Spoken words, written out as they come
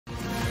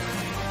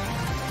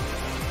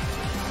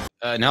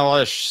an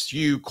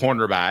LSU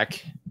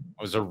cornerback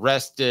was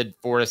arrested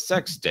for a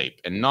sex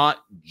tape, and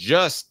not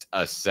just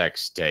a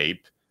sex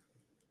tape.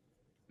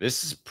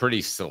 This is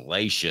pretty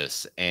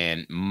salacious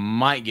and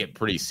might get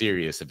pretty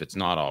serious if it's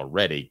not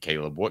already.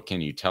 Caleb, what can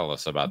you tell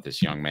us about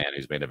this young man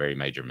who's made a very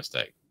major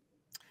mistake?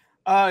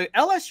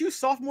 LSU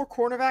sophomore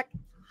cornerback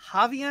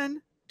Javien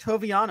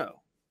Toviano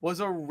was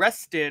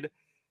arrested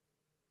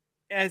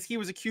as he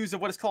was accused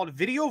of what is called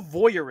video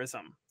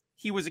voyeurism.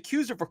 He was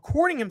accused of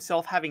recording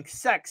himself having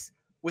sex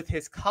with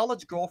his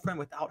college girlfriend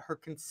without her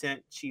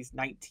consent. She's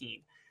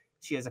 19.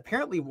 She has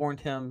apparently warned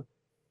him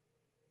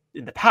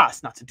in the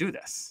past not to do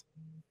this.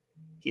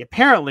 He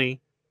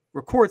apparently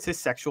records his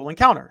sexual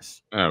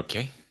encounters.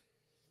 Okay.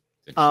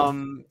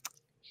 And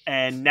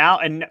now,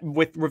 and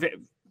with,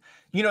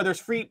 there's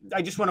free,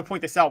 I just want to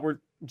point this out.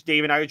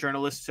 Dave and I are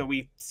journalists, so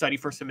we study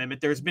First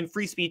Amendment. There's been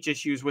free speech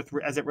issues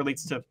as it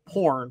relates to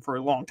porn for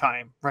a long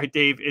time, right,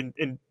 Dave?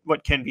 In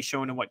what can be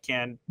shown and what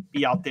can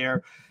be out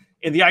there.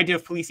 And the idea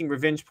of policing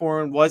revenge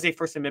porn was a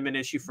First Amendment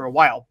issue for a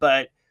while.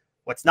 But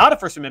what's not a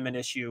First Amendment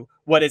issue,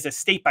 what is a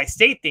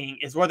state-by-state thing,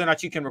 is whether or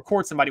not you can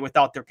record somebody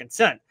without their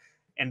consent.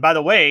 And by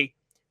the way,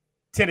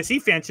 Tennessee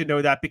fans should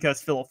know that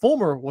because Philip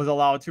Fulmer was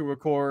allowed to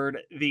record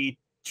the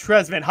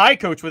Tresvant High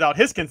coach without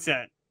his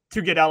consent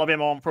to get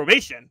Alabama on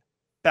probation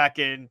back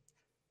in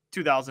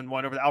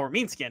 2001 over the Our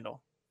Mean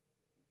scandal.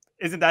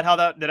 Isn't that how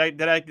that did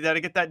I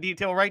get that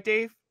detail right,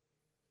 Dave?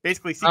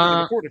 Basically,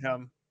 secretly recorded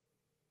him.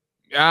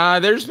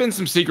 There's been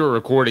some secret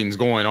recordings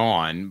going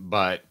on,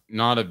 but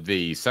not of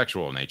the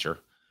sexual nature.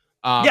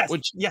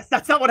 Yes,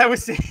 that's not what I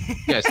was saying.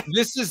 Yes,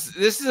 this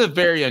is a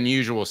very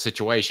unusual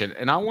situation,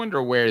 and I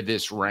wonder where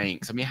this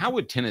ranks. I mean, how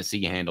would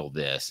Tennessee handle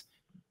this?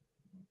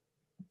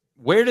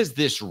 Where does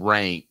this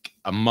rank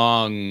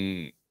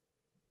among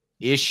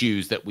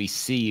issues that we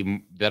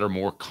see that are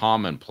more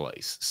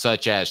commonplace,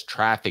 such as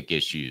traffic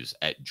issues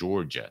at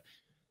Georgia,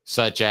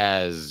 such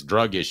as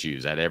drug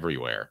issues at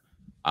everywhere?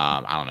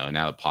 I don't know.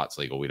 Now that pot's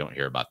legal, we don't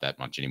hear about that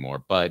much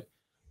anymore. But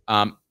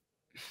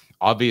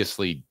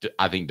obviously,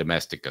 I think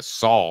domestic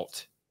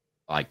assault,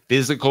 like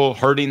physical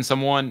hurting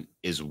someone,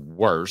 is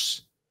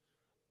worse.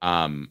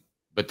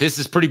 But this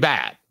is pretty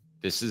bad.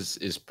 This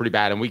is pretty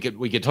bad, and we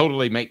could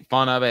totally make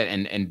fun of it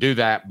and do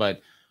that.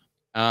 But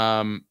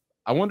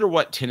I wonder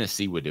what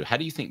Tennessee would do. How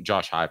do you think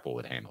Josh Heupel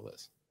would handle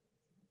this?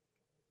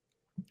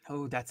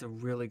 Oh, that's a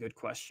really good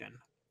question.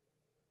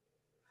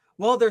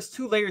 Well, there's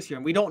two layers here,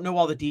 and we don't know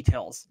all the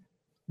details.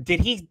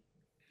 Did he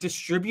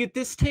distribute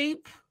this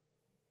tape?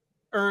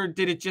 Or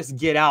did it just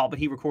get out, but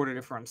he recorded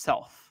it for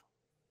himself?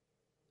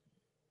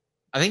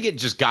 I think it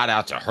just got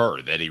out to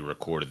her that he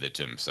recorded it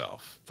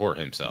for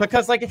himself.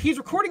 Because, like, if he's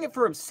recording it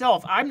for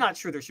himself, I'm not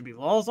sure there should be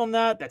laws on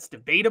that. That's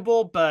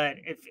debatable. But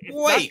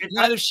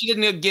if she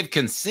didn't give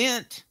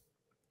consent.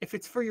 If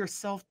it's for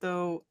yourself,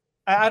 though,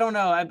 I don't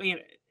know. I mean,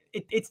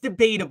 it's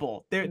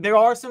debatable. There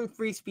are some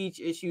free speech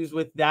issues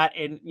with that,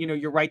 and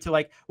your right to,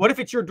 like, what if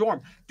it's your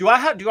dorm? Do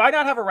I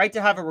not have a right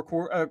to have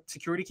a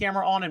security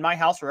camera on in my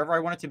house wherever I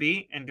want it to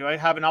be? And do I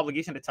have an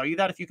obligation to tell you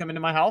that if you come into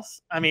my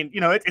house? I mean,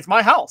 it's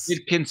my house.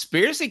 Did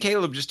Conspiracy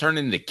Caleb just turn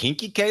into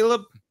Kinky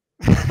Caleb?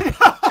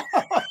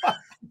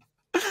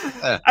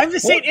 I'm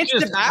just saying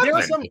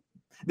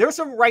there are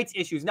some rights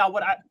issues. Now,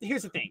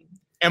 here's the thing.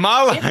 Am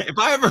I if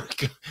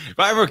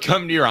I ever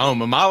come to your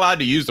home, am I allowed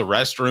to use the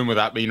restroom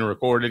without being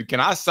recorded? Can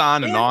I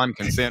sign a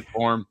non-consent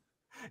form?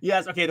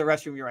 Yes. Okay. The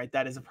restroom. You're right.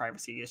 That is a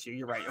privacy issue.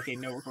 You're right. Okay.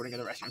 No recording in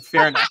the restroom.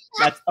 Fair enough.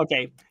 That's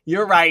okay.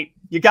 You're right.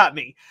 You got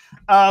me.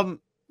 But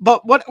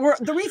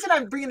the reason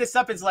I'm bringing this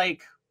up is,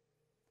 like,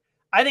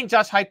 I think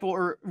Josh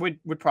Heupel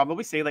would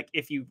probably say, like,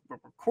 if you were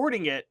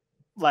recording it,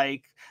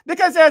 like,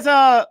 because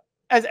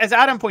as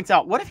Adam points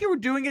out, what if you were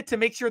doing it to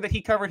make sure that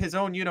he covered his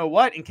own,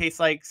 what, in case,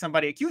 like,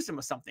 somebody accused him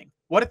of something?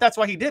 What if that's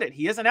why he did it?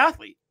 He is an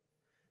athlete.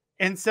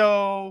 And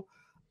so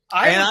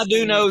I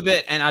do know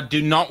that, and I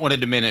do not want to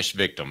diminish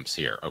victims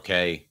here,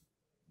 okay?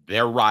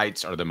 Their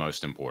rights are the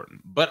most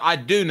important. But I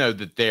do know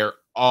that there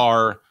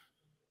are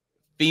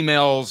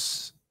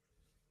females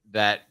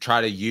that try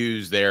to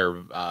use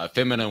their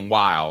feminine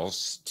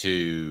wiles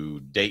to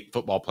date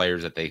football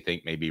players that they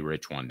think may be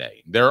rich one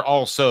day. There are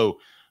also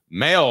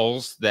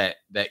males that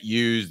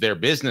use their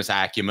business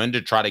acumen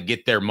to try to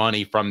get their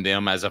money from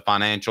them as a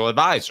financial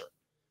advisor.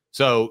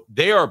 So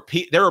there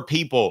are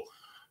people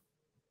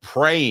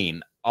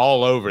preying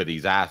all over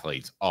these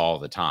athletes all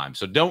the time.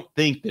 So don't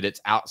think that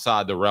it's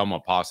outside the realm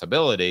of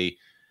possibility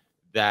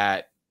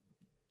that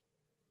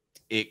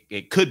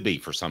it could be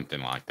for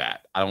something like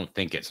that. I don't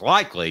think it's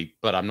likely,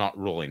 but I'm not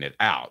ruling it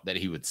out that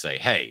he would say,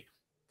 hey,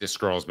 this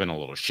girl's been a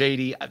little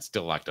shady. I'd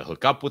still like to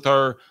hook up with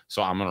her,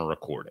 so I'm going to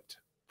record it.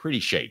 Pretty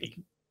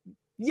shady.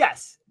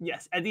 Yes.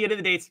 At the end of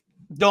the day,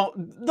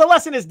 the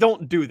lesson is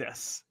don't do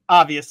this,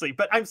 obviously.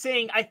 But I'm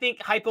saying I think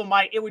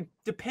Heupel it would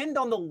depend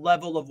on the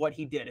level of what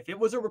he did. If it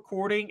was a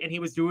recording and he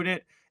was doing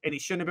it and he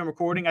shouldn't have been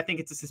recording, I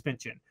think it's a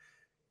suspension.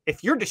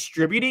 If you're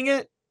distributing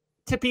it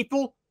to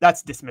people,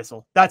 that's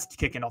dismissal. That's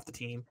kicking off the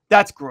team.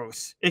 That's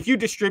gross. If you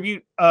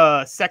distribute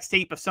a sex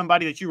tape of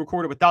somebody that you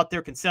recorded without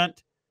their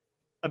consent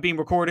of being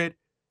recorded,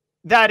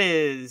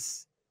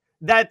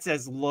 that's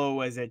as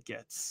low as it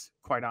gets,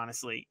 quite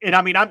honestly. And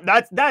I mean,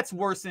 that's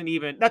worse than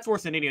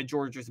any of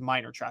Georgia's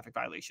minor traffic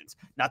violations.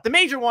 Not the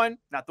major one,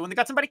 not the one that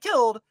got somebody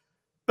killed,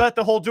 but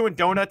the whole doing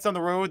donuts on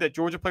the road that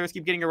Georgia players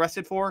keep getting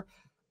arrested for.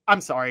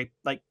 I'm sorry,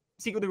 like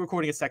secretly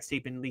recording a sex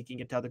tape and leaking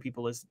it to other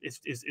people is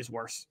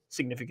worse,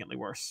 significantly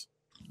worse.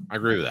 I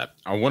agree with that.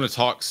 I want to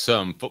talk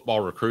some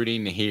football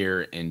recruiting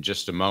here in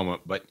just a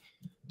moment, but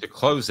to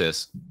close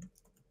this,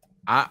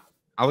 I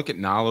look at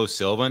Nilo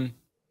Sylvan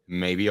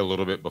maybe a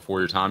little bit before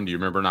your time. Do you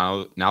remember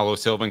Nilo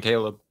Sylvan,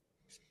 Caleb?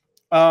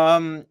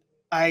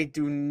 I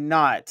do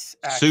not.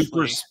 Actually.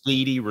 Super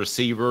speedy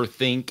receiver.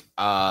 Think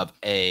of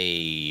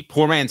a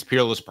poor man's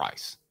Peerless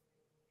Price.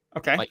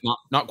 Okay. Like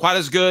not quite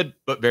as good,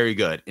 but very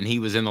good. And he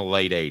was in the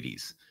late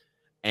 80s.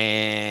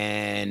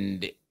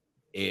 And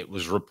it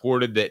was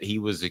reported that he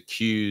was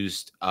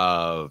accused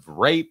of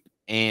rape,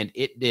 and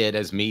it did,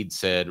 as Meade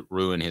said,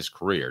 ruin his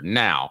career.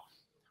 Now,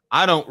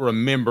 I don't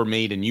remember,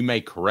 Meade, and you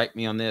may correct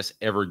me on this,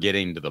 ever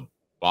getting to the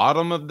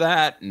bottom of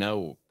that.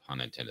 No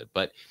pun intended.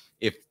 But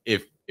if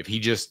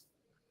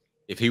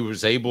he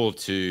was able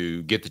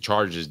to get the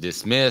charges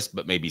dismissed,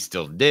 but maybe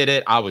still did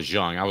it, I was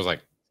young. I was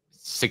like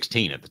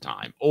 16 at the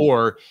time.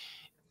 Or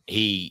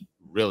he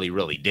really,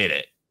 really did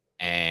it,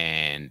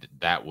 and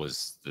that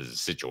was the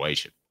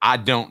situation. I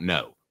don't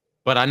know.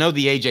 But I know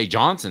the A.J.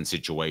 Johnson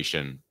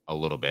situation a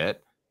little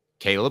bit.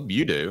 Caleb,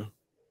 you do.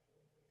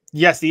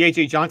 Yes, the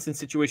A.J. Johnson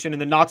situation and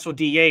the Knoxville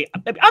DA.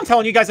 I'm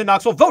telling you guys in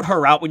Knoxville, vote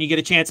her out when you get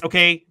a chance,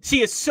 okay?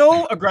 She is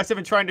so aggressive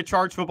in trying to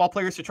charge football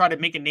players to try to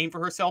make a name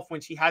for herself when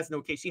she has no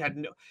case. She had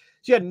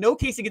no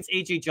case against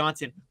A.J.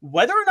 Johnson.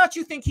 Whether or not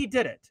you think he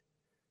did it,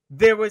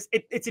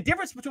 it's a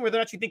difference between whether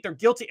or not you think they're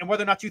guilty and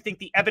whether or not you think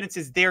the evidence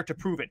is there to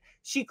prove it.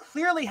 She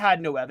clearly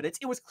had no evidence.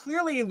 It was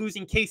clearly a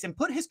losing case and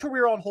put his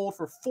career on hold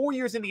for 4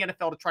 years in the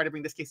NFL to try to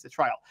bring this case to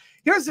trial.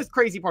 Here's this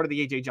crazy part of the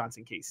A.J.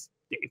 Johnson case,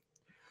 Dave.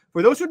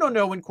 For those who don't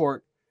know, in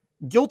court,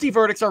 guilty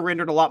verdicts are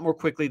rendered a lot more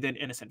quickly than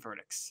innocent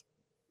verdicts.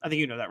 I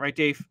think you know that, right,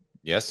 Dave?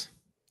 Yes.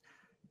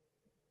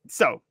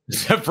 So,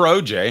 except for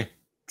OJ,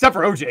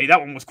 that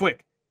one was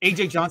quick.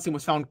 A.J. Johnson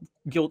was found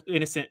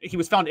innocent. He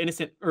was found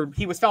innocent, or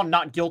he was found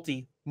not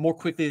guilty more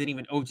quickly than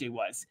even OJ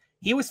was.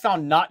 He was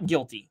found not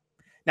guilty.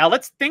 Now,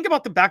 let's think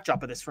about the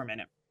backdrop of this for a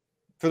minute.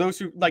 For those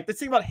who let's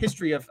think about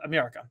history of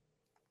America.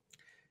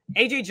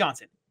 A.J.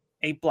 Johnson,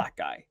 a black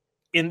guy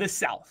in the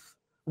South,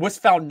 was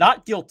found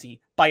not guilty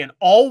by an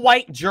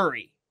all-white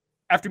jury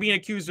after being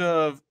accused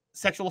of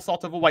sexual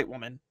assault of a white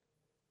woman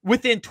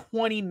within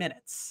 20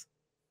 minutes.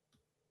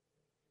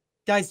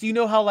 Guys, do you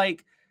know how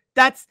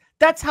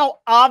that's how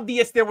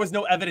obvious there was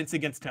no evidence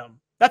against him?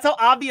 That's how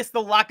obvious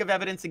the lack of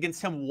evidence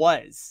against him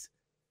was.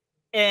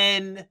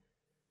 And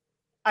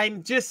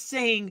I'm just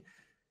saying,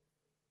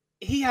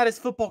 he had his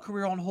football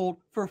career on hold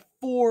for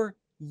 4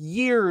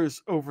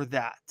 years over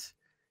that.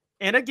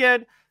 And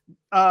again,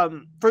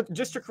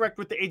 just to correct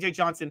with the A.J.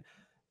 Johnson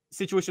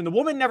situation, the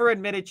woman never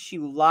admitted she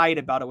lied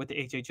about it with the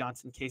A.J.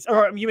 Johnson case.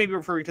 Or you may be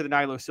referring to the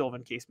Nilo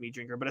Sylvan case, me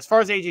drinker. But as far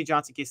as A.J.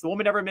 Johnson case, the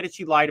woman never admitted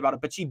she lied about it,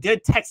 but she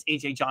did text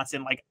A.J.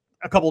 Johnson like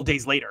a couple of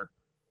days later,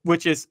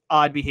 which is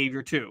odd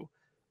behavior too.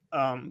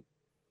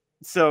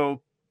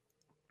 So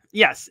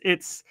yes,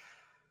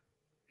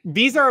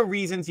 these are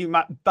reasons you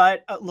might,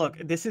 but look,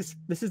 this is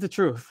the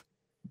truth.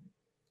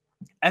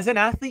 As an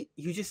athlete,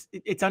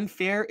 it's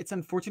unfair, it's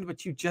unfortunate,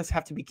 but you just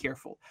have to be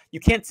careful. You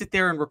can't sit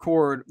there and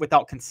record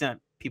without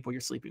consent people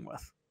you're sleeping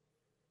with.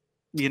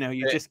 You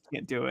just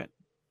can't do it.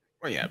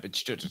 Well, yeah,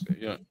 but you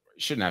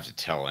shouldn't have to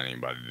tell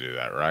anybody to do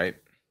that, right?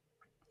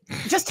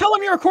 Just tell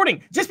them you're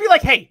recording. Just be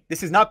like, hey,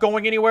 this is not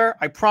going anywhere,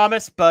 I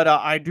promise, but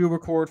I do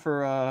record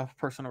for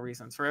personal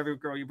reasons. For every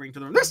girl you bring to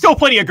the room. There's still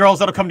plenty of girls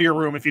that'll come to your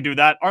room if you do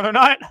that, are there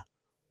not?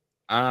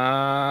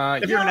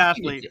 If you're an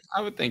athlete.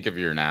 I would think if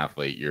you're an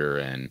athlete, you're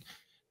in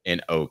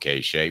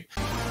okay shape.